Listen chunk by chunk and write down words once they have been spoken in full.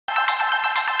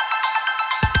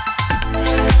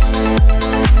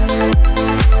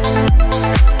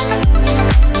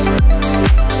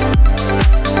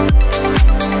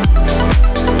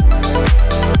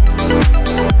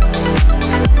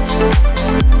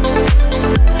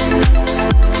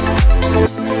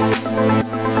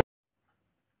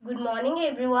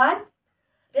everyone.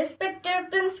 Respected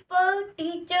principal,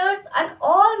 teachers and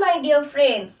all my dear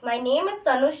friends. My name is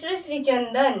Tanushree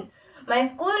Srichandan. My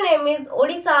school name is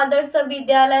Odisha Adarsa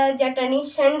Vidyalaya Jatani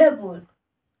Shandapur.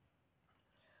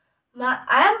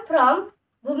 I am from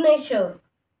Bhubaneswar.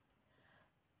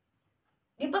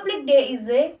 Republic Day is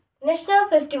a national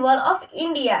festival of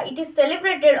India. It is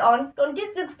celebrated on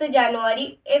 26th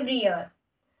January every year.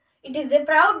 It is a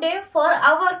proud day for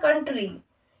our country.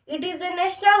 It is a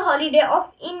national holiday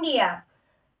of India.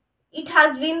 It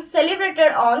has been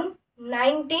celebrated on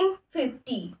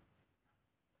 1950.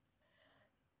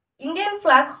 Indian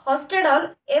flag hosted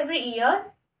on every year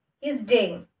his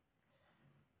day.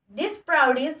 This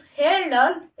proud is held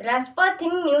on Rajpath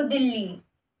in New Delhi.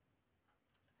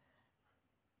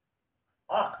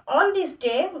 On this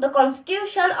day, the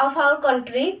constitution of our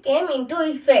country came into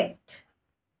effect.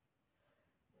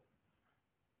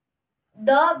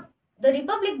 The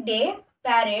Republic Day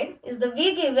parade is the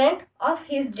big event of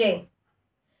his day.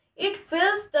 It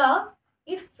feels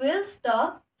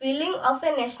the feeling of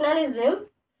a nationalism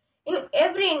in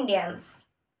every Indians.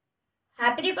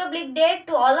 Happy Republic Day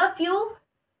to all of you.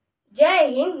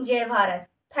 Jai Hind, Jai Bharat.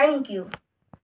 Thank you.